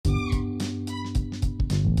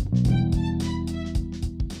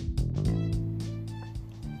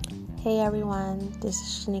Hey everyone, this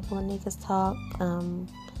is Shanika with Nika's Talk.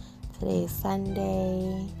 Today is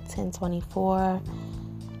Sunday, 10/24.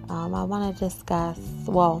 I want to discuss,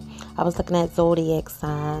 I was looking at Zodiac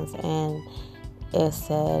signs and it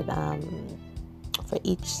said for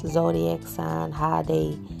each Zodiac sign how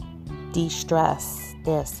they de-stress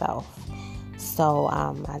their self. So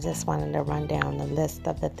I just wanted to run down the list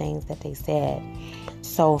of the things that they said.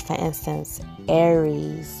 So for instance,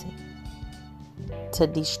 Aries, to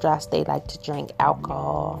de-stress, they like to drink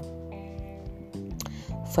alcohol.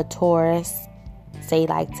 For Taurus, they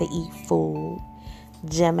like to eat food.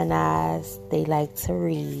 Geminis, they like to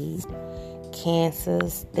read.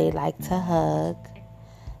 Cancers, they like to hug.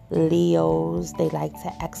 Leos, they like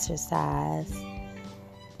to exercise.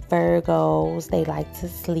 Virgos, they like to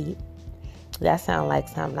sleep. That sounds like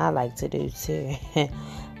something I like to do too.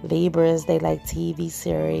 Libras, they like TV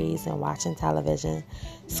series and watching television.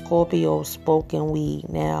 Scorpios, smoking weed.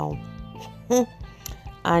 Now,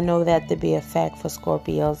 I know that to be a fact for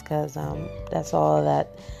Scorpios because that's all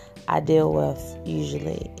that I deal with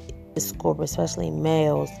usually is Scorpio, especially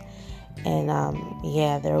males. And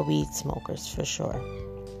they're weed smokers for sure.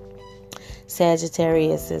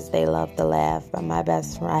 Sagittarius, they love to laugh. But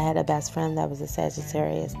I had a best friend that was a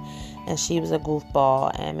Sagittarius, and she was a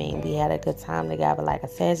goofball. I mean, we had a good time together. Like a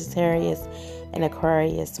Sagittarius and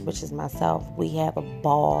Aquarius, which is myself, we have a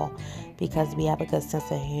ball because we have a good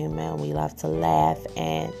sense of humor and we love to laugh,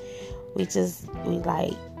 and we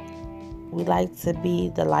like to be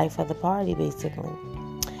the life of the party, basically.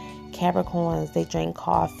 Capricorns, they drink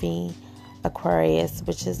coffee. Aquarius,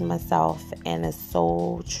 which is myself, and it's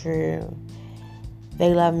so true.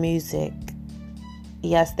 They love music.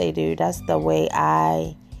 Yes, they do. That's the way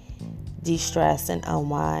I de-stress and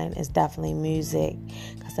unwind. Is definitely music,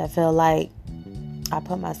 because I feel like I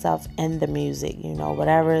put myself in the music,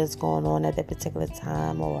 whatever is going on at that particular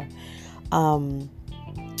time, or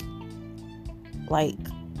like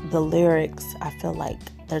the lyrics, I feel like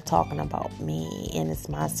they're talking about me, and it's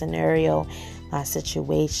my scenario, my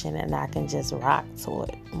situation, and I can just rock to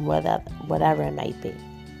it, whatever it might be.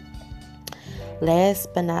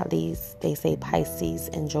 Last but not least, they say Pisces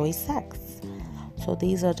enjoy sex. So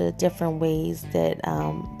these are the different ways that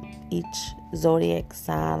each zodiac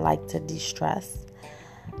sign like to de-stress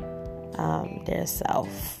their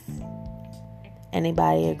self.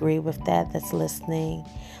 Anybody agree with that that's listening?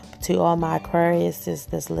 To all my Aquariuses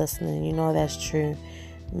that's listening, that's true.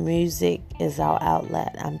 Music is our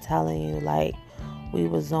outlet. I'm telling you, like, we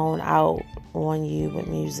will zone out on you with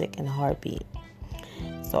music and heartbeat.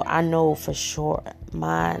 So I know for sure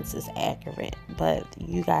mine's is accurate, but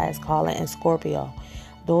you guys call it in Scorpio.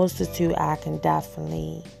 Those the two I can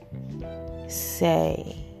definitely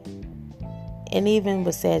say. And even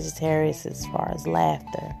with Sagittarius, as far as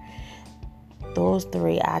laughter, those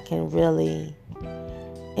three I can really.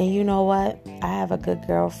 And you know what? I have a good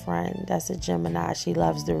girlfriend that's a Gemini. She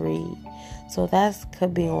loves to read. So that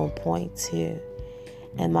could be on point too.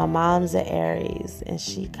 And my mom's an Aries, and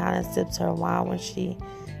she kind of sips her wine when she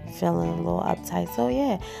feeling a little uptight. So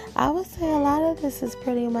yeah, I would say a lot of this is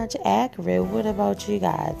pretty much accurate. What about you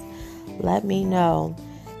guys? Let me know.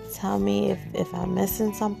 Tell me if I'm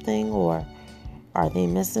missing something, or are they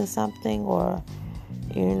missing something, or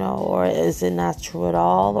or is it not true at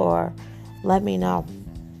all, or let me know.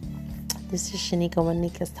 This is Shanika with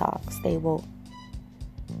Nika's Talk. Stay woke.